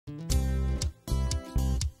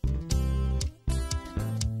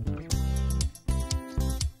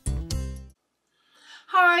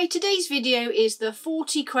Hi, today's video is the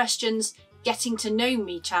 40 questions getting to know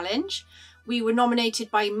me challenge. We were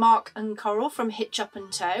nominated by Mark and Coral from Hitch Up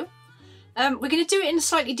and Toe. We're going to do it in a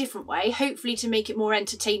slightly different way, hopefully to make it more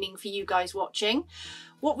entertaining for you guys watching.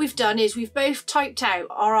 What we've done is we've both typed out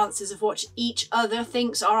our answers of what each other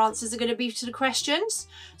thinks our answers are going to be to the questions.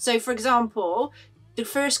 So for example, the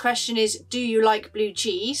first question is, do you like blue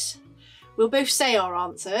cheese? We'll both say our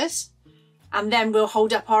answers and then we'll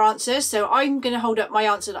hold up our answers. So I'm going to hold up my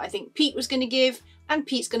answer that I think Pete was going to give, and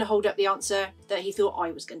Pete's going to hold up the answer that he thought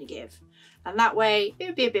I was going to give. And that way it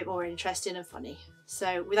would be a bit more interesting and funny.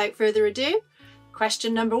 So without further ado,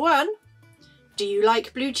 question number 1, do you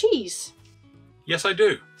like blue cheese? Yes, I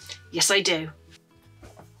do. Yes, I do.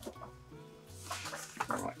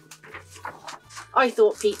 Right. I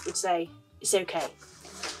thought Pete would say it's okay.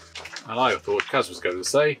 And I thought Kaz was going to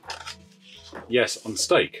say, yes, on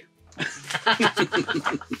steak.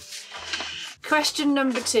 Question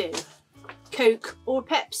number 2, Coke or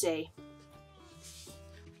Pepsi?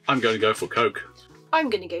 I'm going to go for Coke. I'm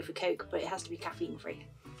going to go for Coke, but it has to be caffeine free.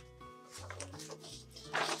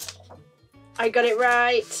 I got it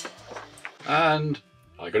right. And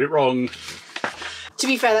I got it wrong. To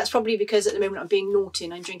be fair, that's probably because at the moment I'm being naughty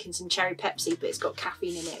and I'm drinking some cherry Pepsi, but it's got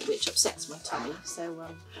caffeine in it, which upsets my tummy, so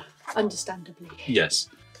understandably. Yes.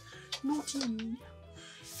 Naughty.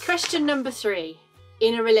 Question number 3,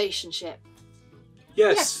 in a relationship?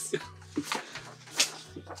 Yes.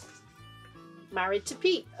 Married to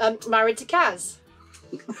Pete. Married to Kaz.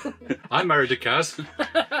 I'm married to Kaz.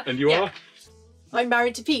 And you are? I'm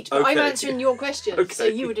married to Pete, but Okay. I'm answering your question, Okay. so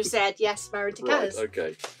you would have said yes, married to Right, Kaz.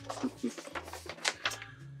 okay.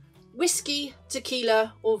 Whiskey,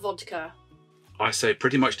 tequila or vodka? I say it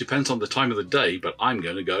pretty much depends on the time of the day, but I'm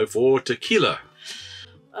going to go for tequila.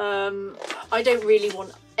 I don't really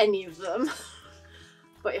want any of them,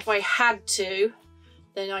 but if I had to,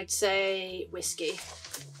 then I'd say whiskey.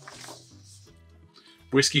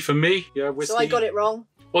 Whiskey for me? Yeah, whiskey. So I got it wrong.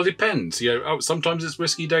 Well, it depends. Yeah, sometimes it's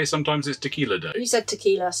whiskey day, sometimes it's tequila day. You said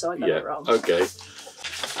tequila, so I got it wrong. Okay.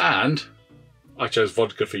 And I chose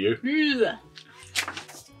vodka for you. Ugh.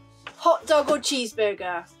 Hot dog or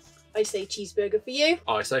cheeseburger? I say cheeseburger for you.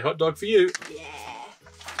 I say hot dog for you. Yeah.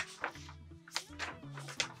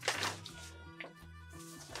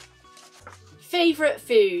 Favourite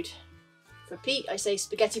food? For Pete, I say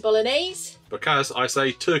spaghetti bolognese. For Kaz, I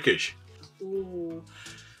say Turkish. Ooh.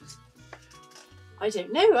 I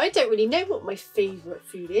don't know. I don't really know what my favourite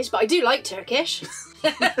food is, but I do like Turkish.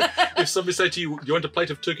 If somebody said to you, you want a plate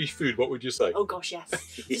of Turkish food, what would you say? Oh gosh, yes.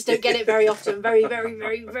 Just don't get it very often. Very, very,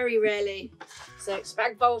 very, very rarely. So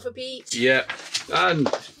spag bowl for Pete. Yeah. And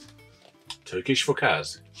Turkish for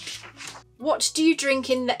Kaz. What do you drink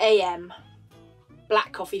in the AM?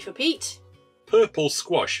 Black coffee for Pete. Purple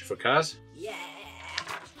squash for Kaz. Yeah.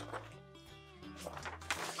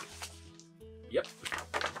 Yep.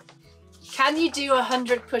 Can you do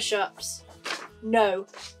 100 push-ups? No.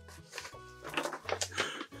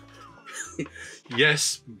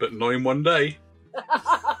 Yes, but not in one day.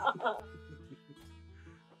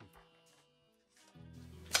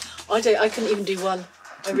 I couldn't even do one.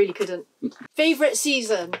 I really couldn't. Favourite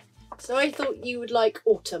season? So I thought you would like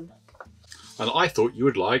autumn. And I thought you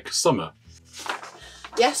would like summer.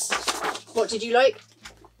 Yes? What did you like?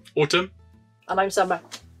 Autumn And I'm summer.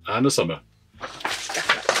 and a summer.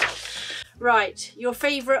 Right, your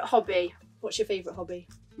favourite hobby. What's your favourite hobby?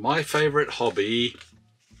 My favourite hobby...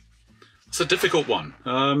 It's a difficult one.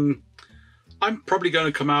 I'm probably going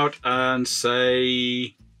to come out and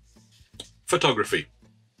say photography.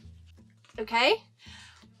 Okay.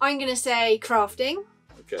 I'm going to say crafting.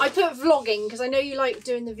 Okay. I put vlogging because I know you like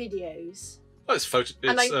doing the videos. Oh, it's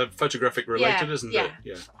photographic related, Yeah, isn't yeah. it?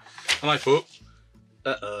 Yeah. And I put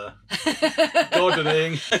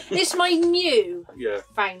gardening. It's my new Yeah.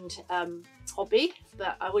 found hobby,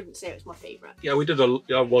 but I wouldn't say it was my favourite. Yeah, we did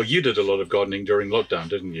well, you did a lot of gardening during lockdown,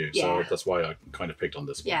 didn't you? Yeah. So that's why I kind of picked on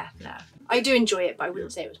this one. Yeah, no. I do enjoy it, but I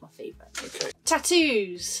wouldn't say it was my favourite. Okay.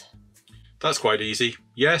 Tattoos. That's quite easy.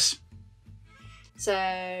 Yes.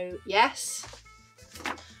 So, yes.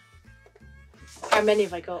 How many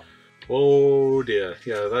have I got? Oh dear.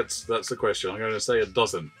 Yeah, that's the question. I'm going to say a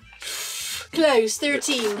dozen. Close,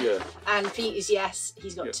 13. Yeah. And Pete is yes,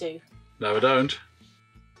 he's got 2. No, I don't.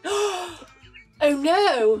 Oh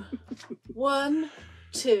no! 1,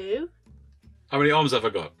 2. How many arms have I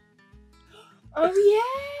got?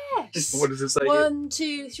 Oh yes! What does it say? 1,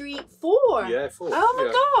 2, 3, 4. Yeah, 4. Oh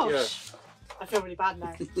my Yeah. gosh! I feel really bad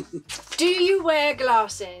now. Do you wear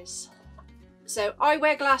glasses? So I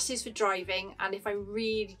wear glasses for driving, and if I'm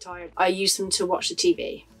really tired, I use them to watch the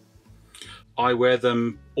TV. I wear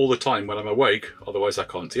them all the time when I'm awake, otherwise I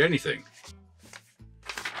can't see anything.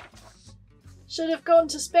 Should have gone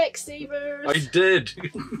to Specsavers. I did.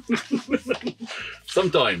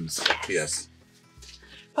 Sometimes, yes.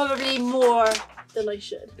 Probably more than I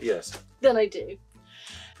should. Yes. Than I do.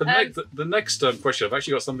 The next question, I've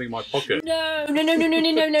actually got something in my pocket. No. Okay,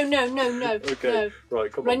 No.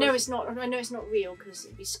 right, come But on. I know it's not real because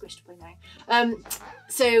it'd be squished by now.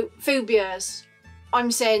 So phobias. I'm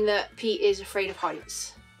saying that Pete is afraid of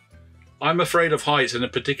heights. I'm afraid of heights, and in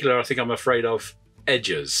particular, I think I'm afraid of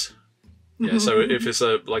edges. Yeah, so if it's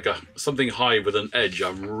something high with an edge,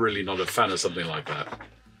 I'm really not a fan of something like that.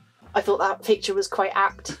 I thought that picture was quite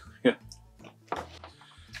apt. Yeah.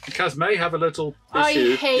 Kaz may have a little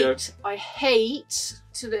issue. I hate,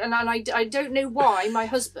 and I don't know why my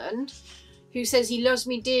husband, who says he loves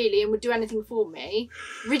me dearly and would do anything for me,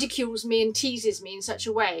 ridicules me and teases me in such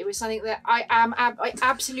a way with something that I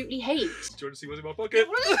absolutely hate. Do you want to see what's in my pocket?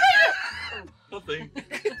 Nothing.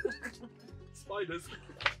 Spiders.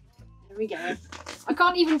 There we go. I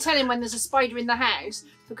can't even tell him when there's a spider in the house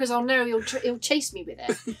because I'll know he'll chase me with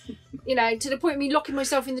it. You know, to the point of me locking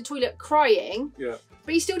myself in the toilet crying. Yeah.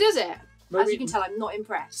 But he still does it. Maybe. As you can tell, I'm not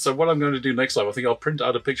impressed. So what I'm going to do next time, I think I'll print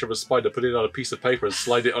out a picture of a spider, put it on a piece of paper and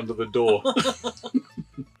slide it under the door.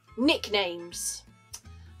 Nicknames.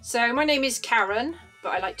 So my name is Karen,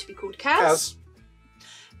 but I like to be called Kaz.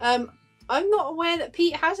 I'm not aware that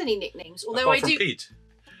Pete has any nicknames, although Apart I from do. Pete.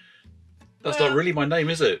 That's not really my name,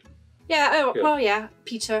 is it? Yeah, well, yeah,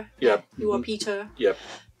 Peter. Yeah. You are Peter. Yeah.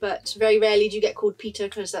 But very rarely do you get called Peter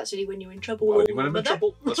because that's only when you're in trouble. Only when I'm in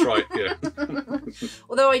trouble? That's right, yeah.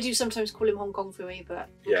 Although I do sometimes call him Hong Kong Fooey, but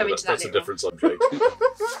we'll come into that that's a later different subject.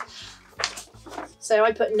 So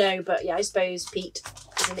I put no, but yeah, I suppose Pete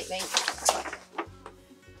is a nickname.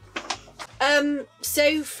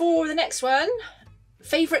 So for the next one,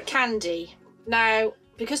 favourite candy. Now,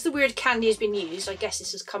 because the word candy has been used, I guess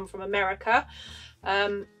this has come from America.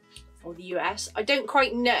 Or the US. I don't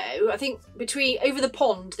quite know. I think over the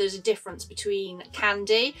pond there's a difference between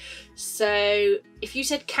candy. So if you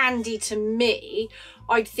said candy to me,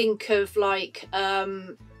 I'd think of like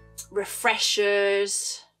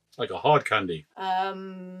refreshers. Like a hard candy.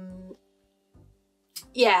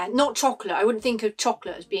 Yeah, not chocolate. I wouldn't think of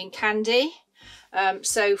chocolate as being candy.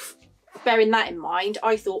 So bearing that in mind,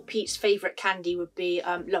 I thought Pete's favourite candy would be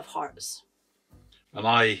Love Hearts.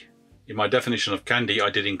 And in my definition of candy, I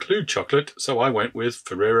did include chocolate, so I went with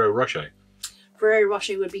Ferrero Rocher. Ferrero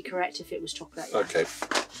Rocher would be correct if it was chocolate. Yeah. Okay.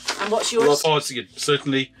 And what's yours? Love Hearts,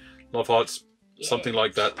 certainly. Love Hearts, something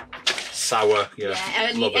like that. Sour, yeah.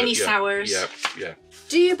 Any sours. Yeah, yeah.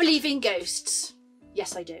 Do you believe in ghosts?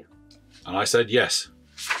 Yes, I do. And I said yes.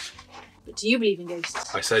 But do you believe in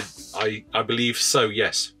ghosts? I said I believe so,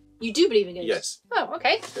 yes. You do believe in ghosts? Yes. Oh,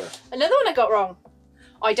 okay. Yeah. Another one I got wrong.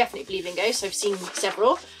 I definitely believe in ghosts. I've seen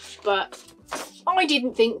several. But I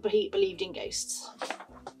didn't think he believed in ghosts.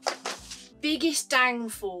 Biggest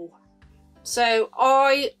downfall. So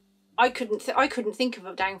I couldn't think of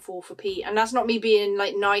a downfall for Pete, and that's not me being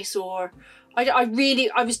like nice or I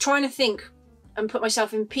was trying to think and put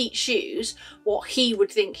myself in Pete's shoes what he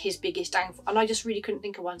would think his biggest downfall, and I just really couldn't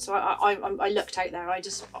think of one. So I looked out there. I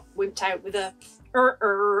just wimped out with a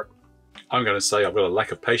I'm going to say I've got a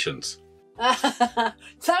lack of patience. That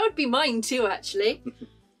would be mine too, actually.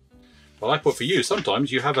 Well, I put for you,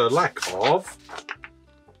 sometimes you have a lack of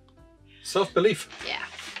self-belief. Yeah.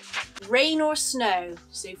 Rain or snow?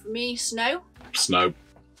 So for me, snow. Snow.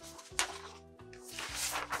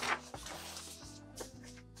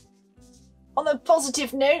 On a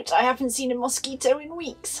positive note, I haven't seen a mosquito in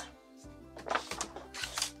weeks.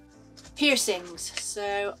 Piercings.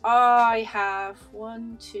 So I have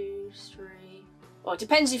 1, 2, 3. Well, it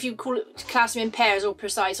depends if you class them in pairs or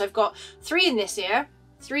precise. I've got 3 in this ear.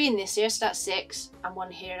 3 in this ear, so that's 6, and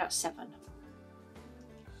 1 here, that's 7.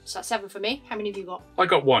 So that's 7 for me. How many have you got? I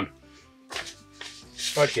got 1.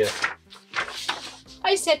 Right here.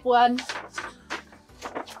 I said 1.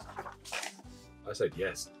 I said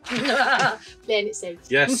yes. Playing it safe.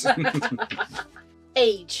 Yes.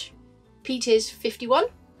 Age. Pete is 51.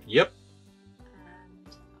 Yep.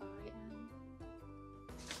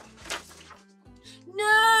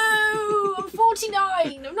 No! I'm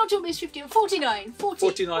 49! I'm not almost 50, I'm 49.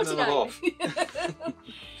 49 and a half.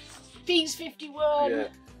 Pete's 51. Yeah.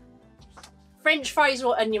 French fries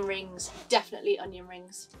or onion rings? Definitely onion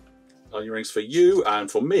rings. Onion rings for you, and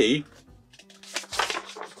for me,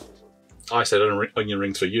 I said onion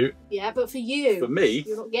rings for you. Yeah, but for you. For me.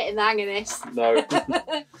 You're not getting the hang of this. No.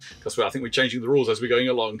 Because I think we're changing the rules as we're going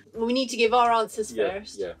along. Well, we need to give our answers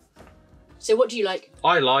first. Yeah. So what do you like?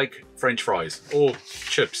 I like French fries or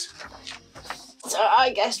chips. So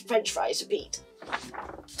I guessed French fries for Pete.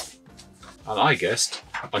 And I guessed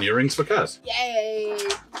onion rings for Kaz. Yay!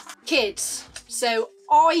 Kids. So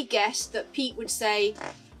I guessed that Pete would say,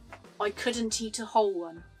 I couldn't eat a whole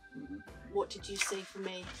one. What did you say for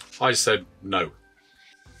me? I said no.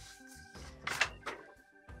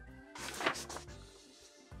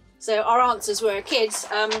 So our answers were kids.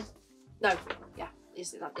 No. Yeah, that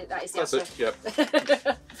is the answer. That's it,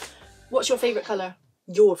 yep. What's your favourite colour?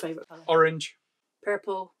 Your favourite colour? Orange.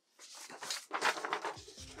 Purple.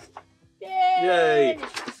 Yay! Yay!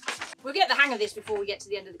 We'll get the hang of this before we get to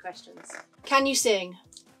the end of the questions. Can you sing?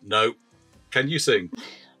 No. Can you sing?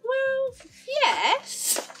 Well,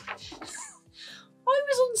 yes. I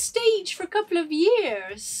was on stage for a couple of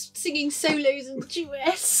years singing solos and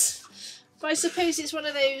duets. But I suppose it's one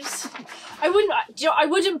of those. I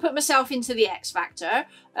wouldn't put myself into the X Factor.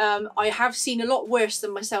 I have seen a lot worse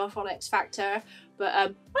than myself on X Factor, but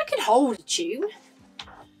I can hold a tune.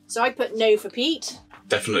 So I put no for Pete.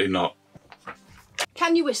 Definitely not.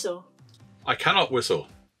 Can you whistle? I cannot whistle.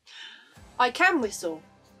 I can whistle.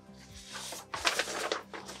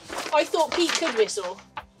 I thought Pete could whistle,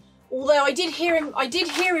 although I did hear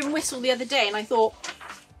him whistle the other day, and I thought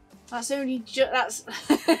that's only that's.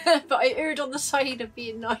 But I erred on the side of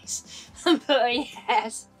being nice. But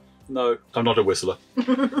yes. No, I'm not a whistler.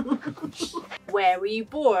 Where were you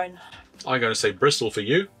born? I'm going to say Bristol for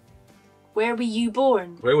you. Where were you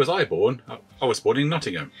born? Where was I born? I was born in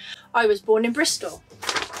Nottingham. I was born in Bristol.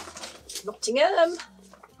 Nottingham.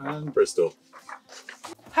 And Bristol.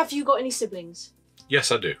 Have you got any siblings?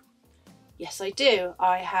 Yes, I do. Yes, I do.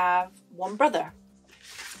 I have one brother.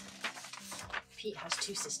 Pete has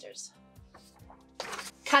two sisters.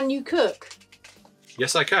 Can you cook?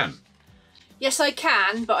 Yes, I can. Yes, I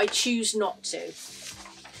can, but I choose not to.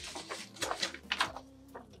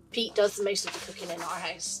 Pete does most of the cooking in our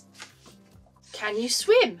house. Can you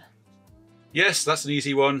swim? Yes, that's an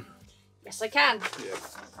easy one. Yes, I can. Yeah.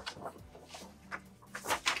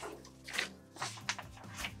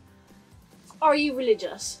 Are you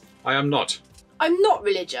religious? I am not. I'm not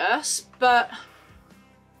religious, but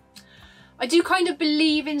I do kind of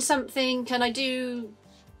believe in something, and I do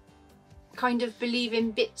kind of believe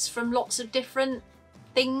in bits from lots of different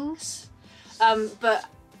things. But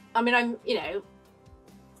I mean, I'm, you know,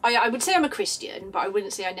 I would say I'm a Christian, but I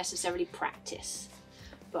wouldn't say I necessarily practice.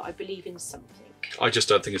 But I believe in something. I just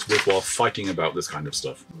don't think it's worthwhile fighting about this kind of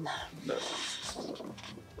stuff. No. No.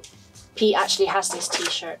 Pete actually has this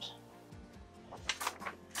t-shirt.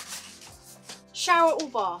 Shower or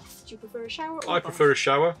bath? Do you prefer a shower or I bath? prefer a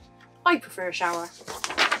shower. I prefer a shower.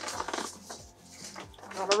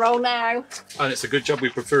 On a roll now. And it's a good job we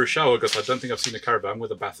prefer a shower, because I don't think I've seen a caravan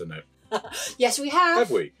with a bath in it. Yes, we have.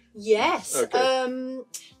 Have we? Yes. Okay.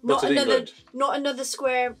 Not in another, England? not another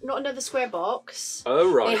square box.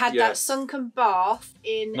 Oh right. They had that sunken bath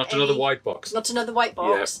in. Not another white box. Not another white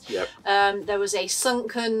box. Yep. There was a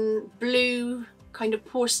sunken blue kind of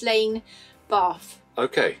porcelain bath.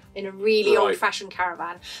 Okay. In a really Right. old-fashioned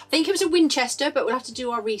caravan. I think it was a Winchester, but we'll have to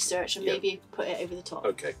do our research and Yep. maybe put it over the top.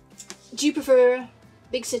 Okay. Do you prefer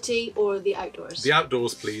big city or the outdoors? The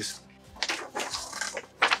outdoors, please.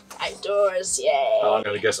 Outdoors, yay! I'm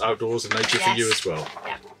going to guess outdoors and nature for you Yes. as well.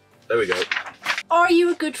 Yeah. There we go. Are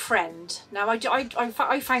you a good friend? Now,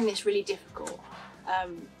 I find this really difficult.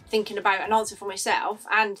 Thinking about an answer for myself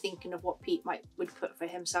and thinking of what Pete would put for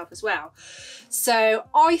himself as well. So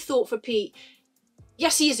I thought for Pete,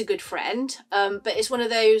 yes, he is a good friend, but it's one of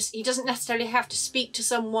those, he doesn't necessarily have to speak to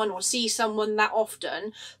someone or see someone that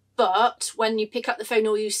often, but when you pick up the phone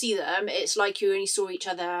or you see them, it's like you only saw each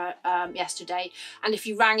other yesterday. And if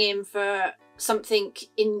you rang him for something,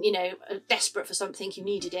 desperate for something, you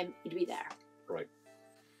needed him, he'd be there. Right.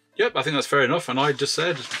 Yep, I think that's fair enough. And I just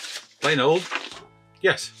said, plain old,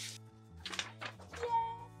 yes.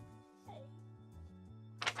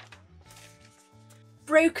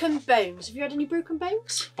 Broken bones. Have you had any broken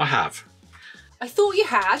bones? I have. I thought you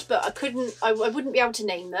had, but I wouldn't be able to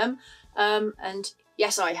name them. And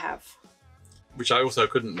yes, I have. Which I also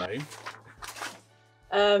couldn't name.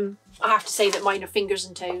 I have to say that mine are fingers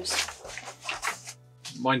and toes.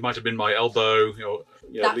 Mine might have been my elbow,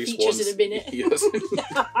 That at least features once. in a minute. Yes.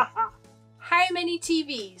 How many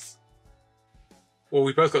TVs? Well,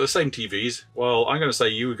 we both got the same TVs. Well, I'm going to say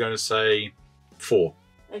you were going to say 4.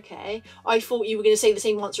 Okay. I thought you were going to say the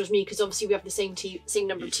same answer as me, because obviously we have the same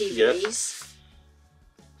number of TVs. Yep.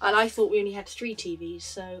 And I thought we only had 3 TVs,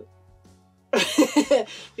 so...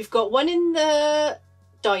 We've got one in the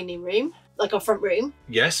dining room, like our front room.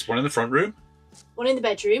 Yes, one in the front room. One in the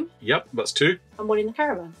bedroom. Yep, that's 2. And one in the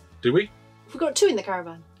caravan. Do we? We've got 2 in the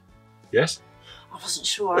caravan. Yes. I wasn't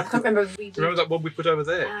sure. I can't remember. Remember that one we put over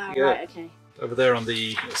there? Ah, yeah. Right, okay. Over there on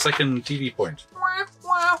the second TV point.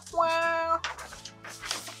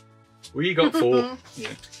 We got 4. Yeah.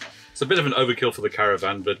 It's a bit of an overkill for the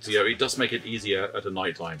caravan, but you know, it does make it easier at a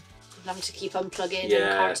night time. Having to keep unplugging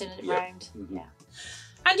and carting it around. Mm-hmm. Yeah.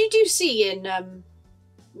 And you do see in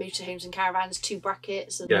motorhomes and caravans 2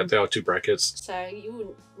 brackets. And yeah, there are 2 brackets. So you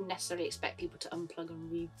wouldn't necessarily expect people to unplug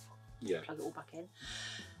and plug it all back in.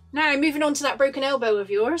 Now, moving on to that broken elbow of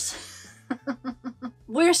yours.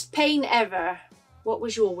 Worst pain ever. What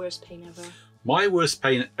was your worst pain ever? My worst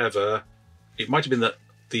pain ever, it might have been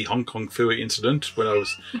the Hong Kong Phooey incident when I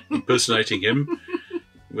was impersonating him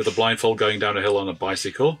with a blindfold going down a hill on a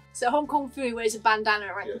bicycle. So Hong Kong Phooey wears a bandana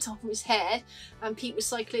around the top of his head, and Pete was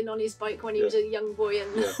cycling on his bike when he was a young boy,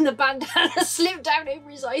 and the bandana slipped down over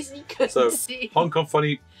his eyes and he couldn't see. Hong Kong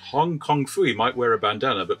Phooey might wear a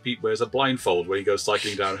bandana, but Pete wears a blindfold when he goes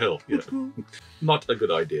cycling downhill. You know, not a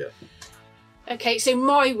good idea. Okay, so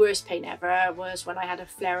my worst pain ever was when I had a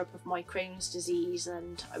flare-up of my Crohn's disease,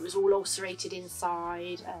 and I was all ulcerated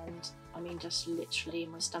inside, and I mean just literally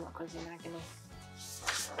my stomach was in agony.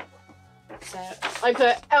 So I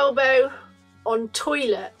put elbow on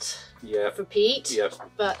toilet for Pete. Yep.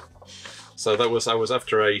 But so I was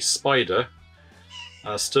after a spider.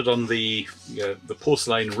 Stood on the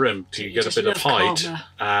porcelain rim to get a bit of height,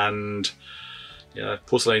 and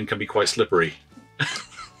porcelain can be quite slippery.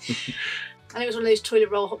 And it was one of those toilet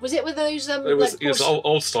roll. Was it with those? It was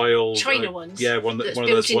old style China ones. Yeah, one of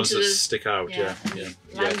those ones that stick out. Yeah.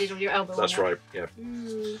 Landed on your elbow. That's right. Yeah.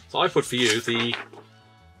 So I put for you the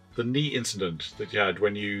knee incident that you had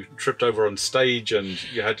when you tripped over on stage and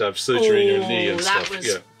you had to have surgery in your knee and stuff.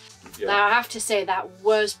 Now I have to say that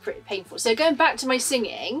was pretty painful. So going back to my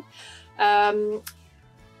singing, 20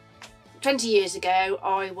 years ago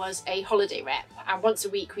I was a holiday rep, and once a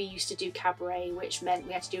week we used to do cabaret, which meant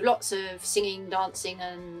we had to do lots of singing, dancing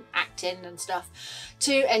and acting and stuff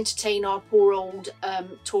to entertain our poor old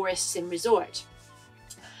tourists in resort.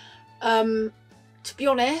 To be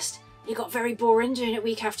honest, it got very boring doing it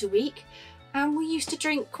week after week, and we used to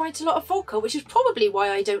drink quite a lot of vodka, which is probably why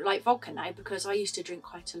I don't like vodka now, because I used to drink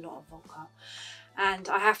quite a lot of vodka. And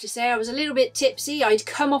I have to say I was a little bit tipsy. I'd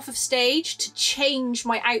come off of stage to change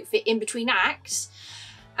my outfit in between acts,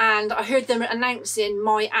 and I heard them announcing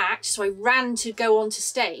my act, so I ran to go onto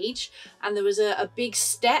stage, and there was a big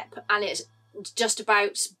step, and it's just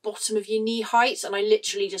about bottom of your knee height, and I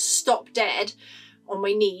literally just stopped dead on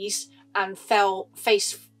my knees and fell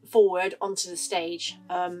face forward onto the stage.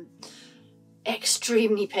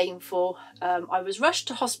 Extremely painful. I was rushed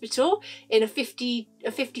to hospital in a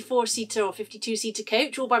 54-seater or 52-seater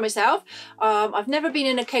coach all by myself. I've never been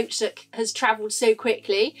in a coach that has travelled so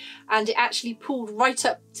quickly, and it actually pulled right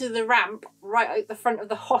up to the ramp right out the front of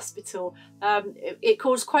the hospital. It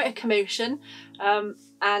caused quite a commotion,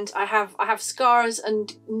 and I have scars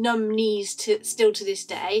and numb knees still to this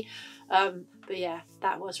day. But yeah,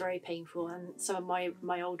 that was very painful, and some of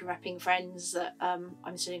my old repping friends that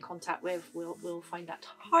I'm still in contact with will find that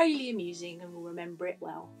highly amusing and will remember it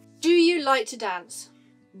well. Do you like to dance?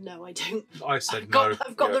 No, I don't. I said no.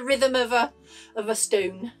 I've got the rhythm of a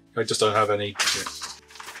stone. I just don't have any. Yeah.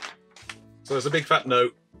 So it's a big fat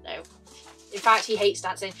no. No. In fact, he hates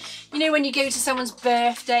dancing. You know when you go to someone's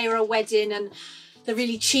birthday or a wedding and the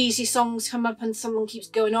really cheesy songs come up and someone keeps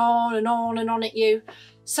going on and on and on at you?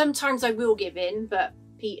 Sometimes I will give in, but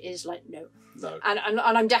Pete is like, no. No. And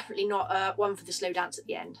I'm definitely not one for the slow dance at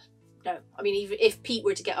the end. No. I mean, even if Pete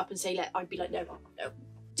were to get up and say, I'd be like, no, no.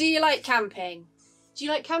 Do you like camping? Do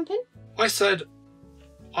you like camping? I said,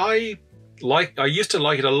 I used to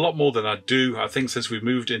like it a lot more than I do. I think since we've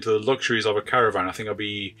moved into the luxuries of a caravan, I think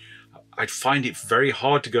I'd find it very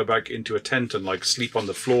hard to go back into a tent and like sleep on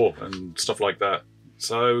the floor and stuff like that.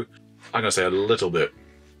 So I'm gonna say a little bit.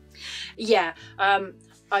 Yeah.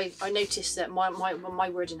 I noticed that my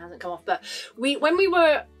wording hasn't come off, but when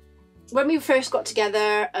we first got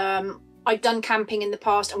together, I'd done camping in the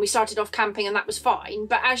past, and we started off camping and that was fine,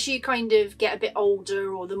 but as you kind of get a bit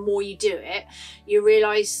older, or the more you do it, you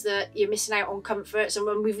realise that you're missing out on comforts. And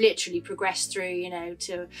when we've literally progressed through, you know,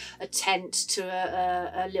 to a tent, to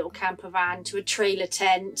a little camper van, to a trailer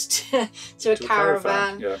tent, to a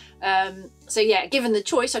caravan. Yeah. So yeah, given the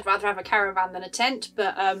choice, I'd rather have a caravan than a tent,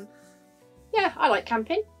 but yeah, I like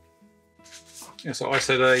camping. Yeah, so I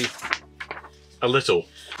said a little.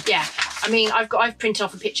 Yeah, I mean, I've printed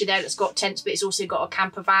off a picture there that's got tents, but it's also got a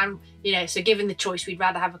camper van. You know, so given the choice, we'd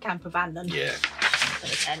rather have a camper van than a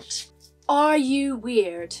tent. Are you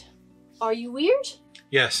weird? Are you weird?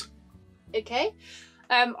 Yes. Okay.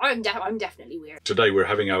 I'm definitely weird. Today we're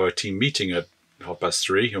having our team meeting at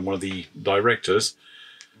 3:30, and one of the directors,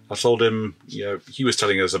 I told him, you know, he was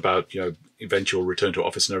telling us about, you know, eventual return to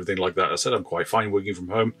office and everything like that. I said, I'm quite fine working from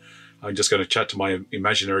home. I'm just going to chat to my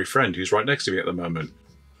imaginary friend who's right next to me at the moment.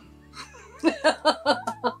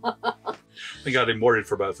 I think I had him worried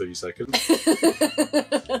for about 30 seconds.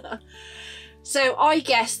 So I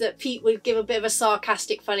guessed that Pete would give a bit of a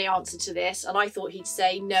sarcastic, funny answer to this, and I thought he'd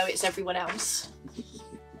say, no, it's everyone else.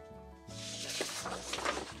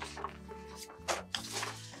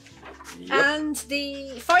 Yep. And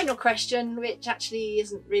the final question, which actually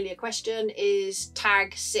isn't really a question, is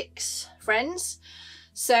tag 6 friends.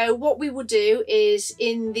 So what we will do is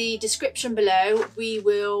in the description below, we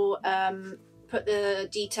will put the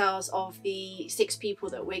details of the 6 people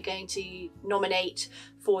that we're going to nominate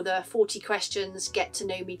for the 40 questions Get to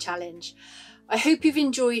Know Me challenge. I hope you've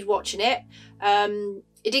enjoyed watching it.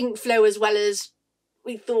 It didn't flow as well as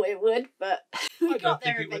we thought it would, but we got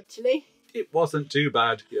there eventually. It wasn't too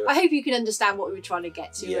bad. Yeah. I hope you can understand what we were trying to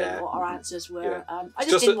get to and what our answers were. Yeah. I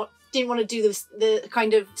just didn't want to do the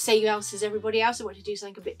kind of same else as everybody else. I wanted to do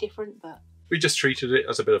something a bit different, but we just treated it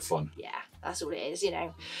as a bit of fun. Yeah, that's all it is. You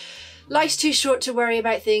know, life's too short to worry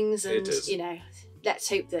about things, and you know, let's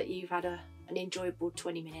hope that you've had an enjoyable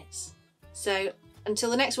 20 minutes. So until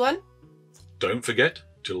the next one, don't forget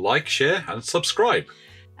to like, share, and subscribe.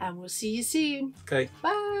 And we'll see you soon. Okay.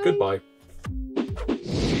 Bye. Goodbye.